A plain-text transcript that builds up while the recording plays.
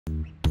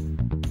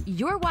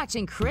You're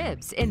watching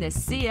Cribs in the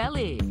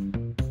CLE.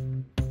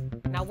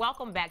 Now,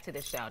 welcome back to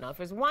the show. Now, if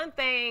there's one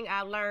thing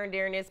I learned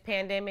during this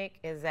pandemic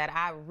is that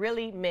I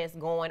really miss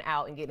going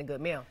out and getting a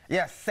good meal.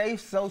 Yes,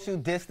 safe social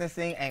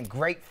distancing and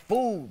great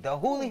food. The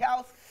Hooley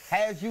house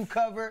has you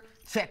covered.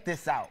 Check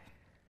this out.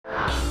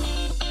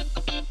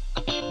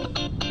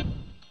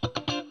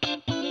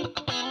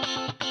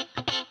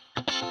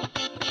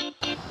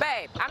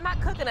 Babe, I'm not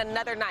cooking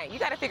another night. You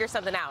got to figure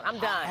something out. I'm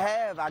done.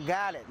 I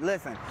got it.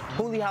 Listen,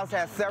 Hooley house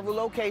has several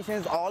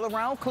locations all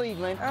around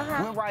Cleveland.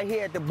 We're right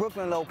here at the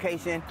Brooklyn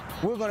location.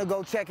 We're going to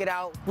go check it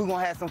out. We're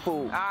going to have some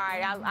food. All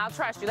right, I'll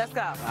trust you. Let's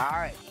go. All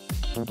right.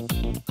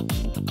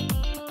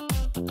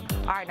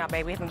 All right, now,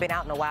 babe, we haven't been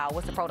out in a while.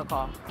 What's the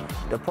protocol?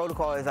 The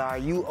protocol is,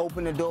 you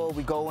open the door,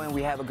 we go in,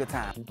 we have a good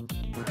time.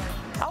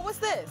 Oh, what's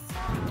this?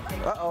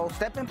 Uh-oh,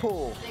 step and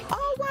pull.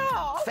 Oh,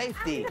 wow.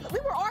 Safety. We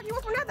were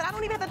arguing for nothing. I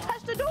don't even have to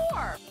touch the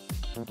door.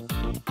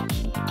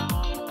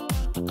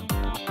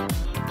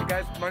 Hey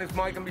guys, my name's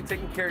Mike. I'm gonna be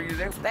taking care of you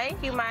today.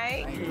 Thank you,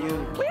 Mike. Thank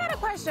you. We had a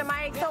question,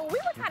 Mike. So we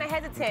were kind of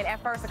hesitant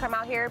at first to come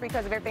out here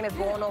because of everything that's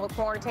going on with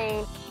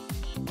quarantine.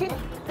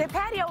 The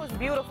patio is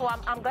beautiful.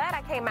 I'm glad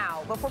I came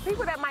out. But for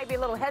people that might be a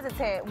little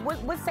hesitant,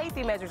 what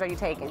safety measures are you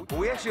taking?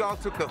 We actually all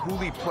took the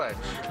Hooley pledge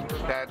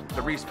that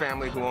the Reese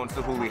family, who owns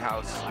the Hooley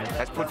house,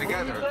 has put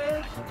together.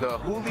 The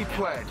Hooley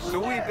pledge. So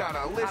we've got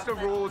a list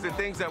of rules and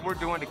things that we're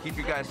doing to keep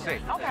you guys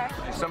safe. Okay.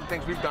 Some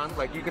things we've done,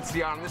 like you can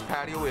see out on this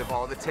patio, we have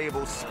all the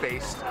tables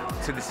spaced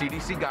to the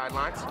CDC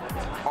guidelines.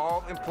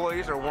 All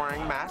employees are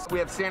wearing masks. We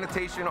have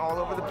sanitation all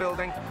over the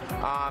building,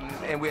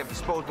 and we have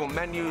disposable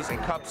menus and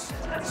cups.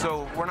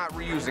 So we're not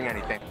reusing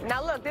anything.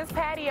 Now look, this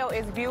patio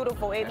is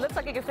beautiful. It looks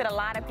like it can fit a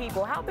lot of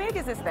people. How big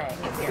is this thing?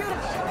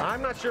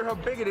 I'm not sure how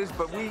big it is,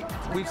 but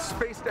we've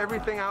spaced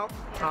everything out.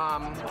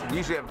 We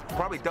usually have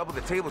probably double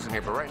the tables in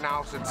here, but right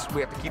now, since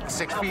we have to keep the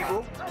 6 feet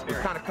rule, we've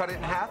kind of cut it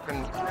in half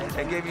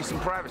and gave you some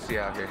privacy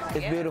out here.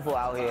 It's beautiful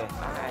out here.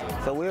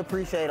 So we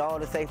appreciate all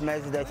the safe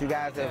measures that you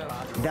guys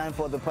have done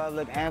for the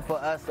public and for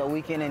us so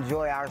we can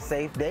enjoy our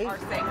safe day.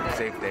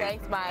 Safe day.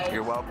 Thanks, Mike.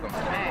 You're welcome.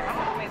 Man,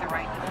 I made the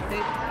right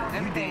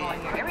everything on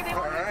here. Everything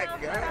on All here.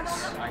 right,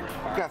 guys.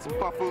 Got some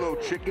buffalo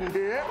chicken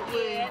dip.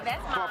 Yeah,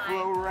 that's mine.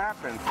 Buffalo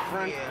wrap and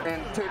French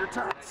and tater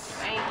tots.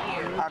 Thank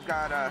you. I've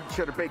got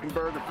cheddar bacon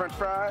burger, French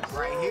fries.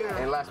 Right here.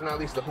 And last but not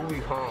least, the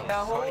Hooley hummus. The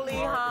Hooley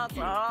hummus.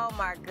 Oh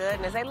my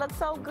goodness, they look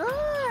so good.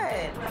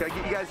 Can I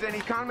get you guys any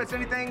condiments,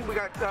 anything? We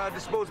got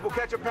disposable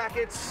ketchup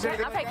packets.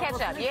 I'll take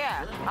ketchup,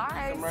 yeah. All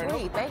right,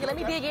 sweet. Thank you. Let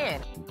me dig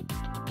in.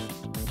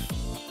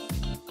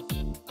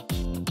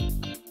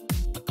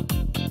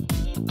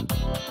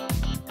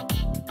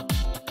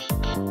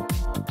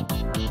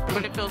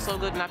 But it feels so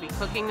good not be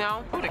cooking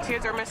now. Oh, the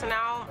kids are missing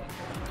out.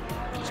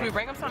 Should we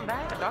bring them something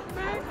back? A dog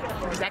bag?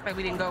 Just act like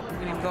we didn't go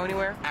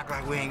anywhere? Act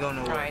like we ain't going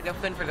nowhere. All right, they'll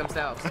fend for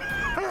themselves.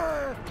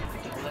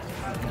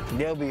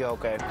 They'll be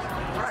okay.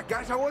 All right,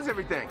 guys, how was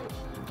everything?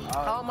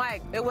 Oh,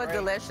 Mike, it was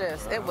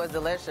delicious. It was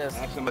delicious.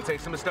 I'm gonna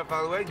take some of the stuff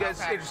out of the way. You guys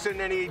interested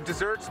in any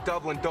desserts?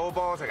 Dublin dough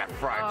balls. I got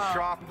fried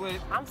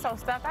chocolate. I'm so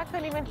stuffed. I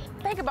couldn't even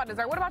think about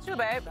dessert. What about you,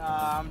 babe?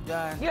 I'm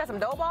done. You got some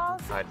dough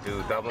balls? I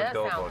do. Dublin That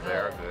dough sounds balls.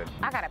 They're good.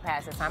 I gotta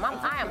pass this time.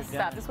 I am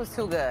stuffed. This was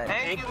too good.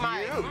 Thank you,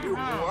 Mike. You're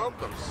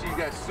welcome. See you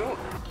guys soon.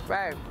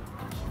 Right.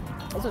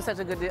 This was such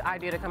a good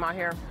idea to come out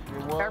here.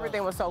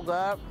 Everything was so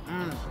good.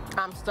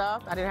 I'm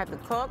stuffed. I didn't have to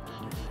cook.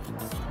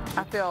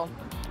 I feel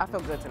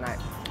good tonight.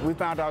 We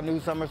found our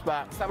new summer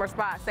spot. Summer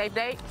spot. Safe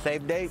date?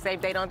 Safe date.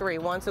 Safe date on 3.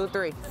 1, 2,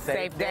 3.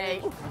 Safe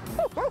date.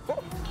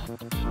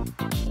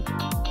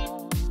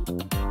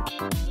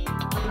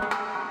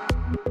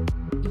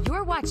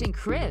 You're watching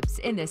Cribs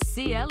in the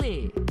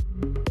CLE.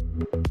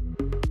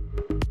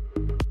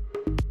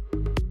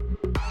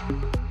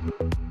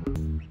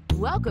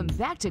 Welcome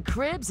back to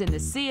Cribs in the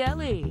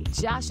CLE.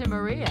 Josh and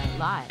Maria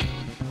live.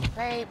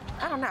 Babe,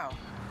 I don't know.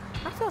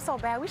 I feel so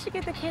bad. We should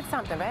get the kids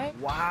something, babe.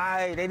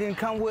 Why? They didn't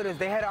come with us.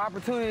 They had an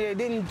opportunity.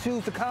 They didn't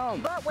choose to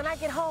come. But when I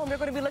get home, they're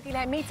going to be looking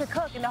at me to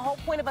cook, and the whole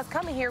point of us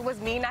coming here was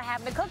me not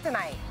having to cook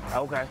tonight.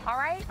 Okay. All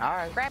right? All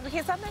right. Grab the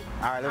kids something?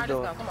 All right, let's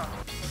do it. Go. Come on.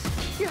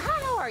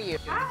 Hi, how are you?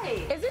 Hi.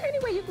 Is there any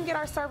way you can get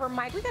our server,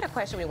 Mike? We got a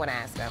question we want to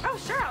ask him. Oh,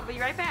 sure. I'll be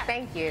right back.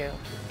 Taythank you.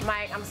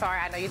 Mike, I'm sorry.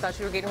 I know you thought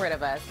you were getting rid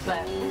of us,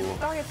 but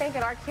started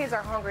thinking our kids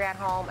are hungry at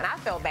home, and I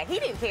felt bad. He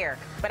didn't care,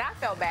 but I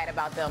felt bad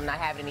about them not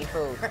having any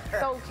food.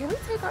 So can we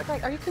take our,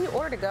 can you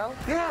order to go?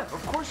 Yeah,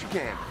 of course you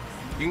can.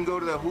 You can go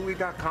to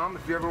thehooley.com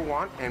if you ever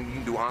want, and you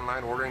can do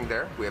online ordering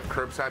there. We have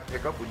curbside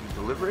pickup, we do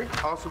delivery.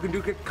 Also can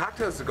do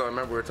cocktails to go.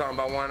 Remember, we were talking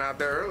about one out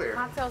there earlier.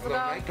 Cocktails to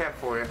go. go?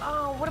 For you.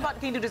 Oh, what about,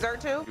 can you do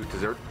dessert too? Do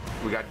dessert.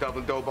 We got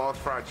Dublin dough balls,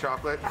 fried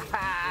chocolate.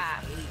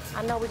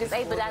 I know we just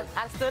ate, but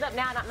I stood up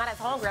now. I'm not as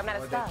hungry. I'm not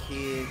as stuffed.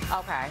 Okay.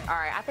 All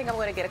right. I think I'm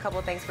going to get a couple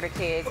of things for the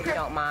kids, if you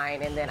don't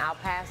mind, and then I'll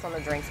pass on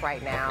the drinks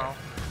right now.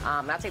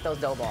 And I'll take those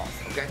dough balls.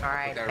 Okay. All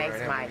right. Thanks,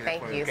 Mike.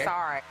 Thank you. Okay.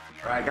 Sorry.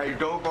 All right, I got your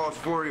dough balls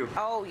for you.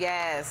 Oh,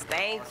 yes.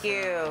 Thank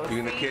you. You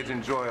and the kids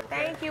enjoy it.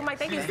 Thank you, Mike.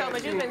 Thank you so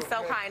much. You've been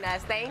so kind to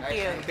us. Thank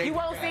you. You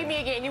won't see me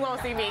again. You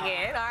won't see me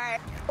again. All right.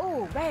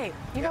 Oh, babe.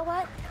 You know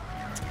what?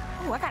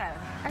 Oh, I got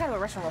I gotta go to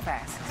the restroom real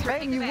fast.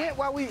 Babe, you went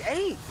while we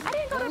ate. I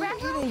didn't go to the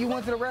bathroom. You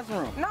went to the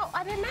restroom. No,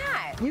 I did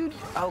not. You,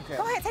 okay.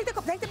 Go ahead, take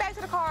the bag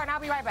to the car and I'll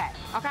be right back,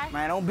 okay?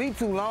 Man, don't be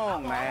too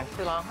long, man.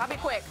 Too long. I'll be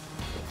quick.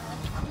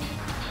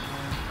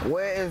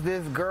 Where is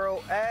this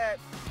girl at?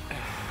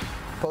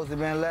 Supposed to have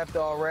been left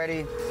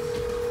already.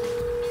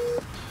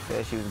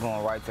 Said she was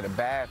going right to the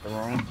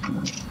bathroom.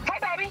 Hey,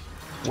 baby.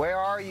 Where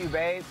are you,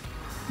 babe?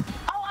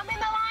 Oh, I'm in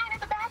the line at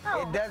the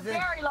bathroom. It doesn't.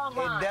 Very long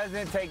line. It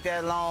doesn't take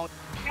that long.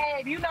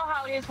 Babe, you know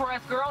how it is for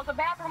us girls. The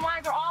bathroom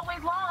lines are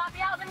always long. I'll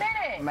be out in a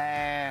minute.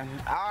 Man,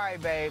 all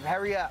right, babe,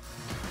 hurry up.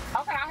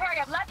 Okay, I'll hurry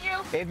up. Love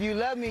you. If you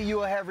love me, you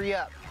will hurry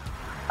up.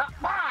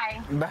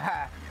 Bye.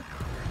 Bye.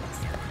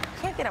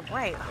 Can't get a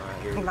break.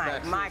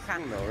 Mike, Mike,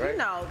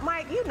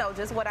 you know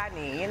just what I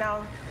need, you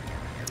know?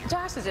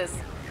 Josh is just,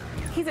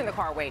 he's in the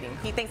car waiting.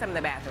 He thinks I'm in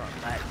the bathroom,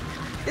 but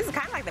this is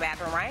kind of like the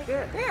bathroom, right?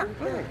 Yeah.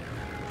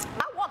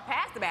 I walked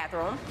past the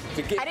bathroom.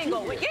 I didn't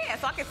go, yeah,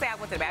 so I can say I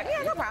went to the bathroom.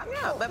 Yeah, no problem,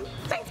 yeah. But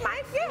thanks,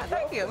 Mike. Yeah,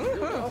 thank you.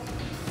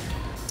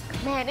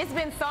 Man, it's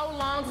been so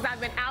long since I've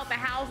been out the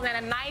house and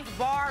at a nice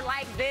bar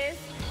like this.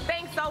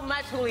 Thanks so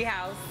much, Hooley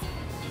House.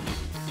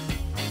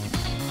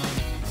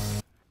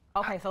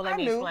 Okay, so let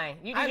me explain.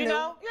 You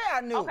know? Yeah, I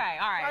knew. Okay,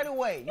 all right. Right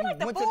away. You're like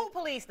the food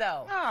police,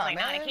 though. Like,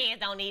 nah, the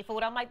kids don't need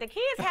food. I'm like, the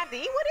kids have to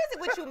eat. What is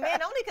it with you,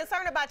 man? Only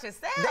concerned about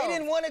yourself. They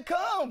didn't want to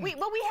come.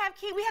 But we have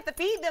kids. We have to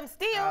feed them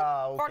still.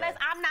 Oh, okay. Or unless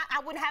I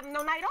wouldn't have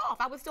no night off.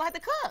 I would still have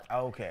to cook.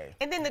 Okay.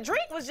 And then the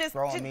drink was just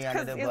throwing me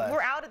under the bus.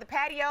 We're out at the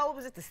patio.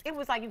 It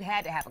was like you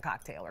had to have a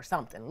cocktail or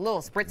something. A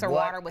little spritzer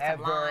water with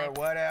some lime.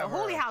 Whatever. The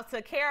Hooley House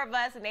took care of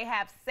us, and they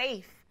have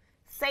safe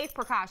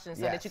precautions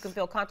so that you can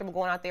feel comfortable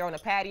going out there on the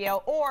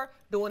patio or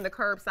doing the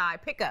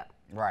curbside pickup.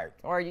 Right.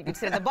 Or you can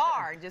sit at the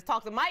bar and just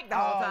talk to Mike the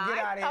whole time. Get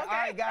out of here. Okay.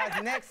 All right,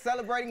 guys, next,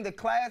 celebrating the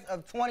class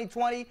of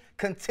 2020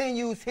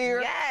 continues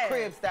here,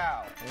 Crib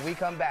Style, when we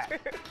come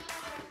back.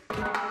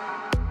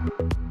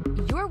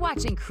 You're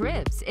watching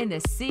Cribs in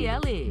the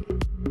CLE.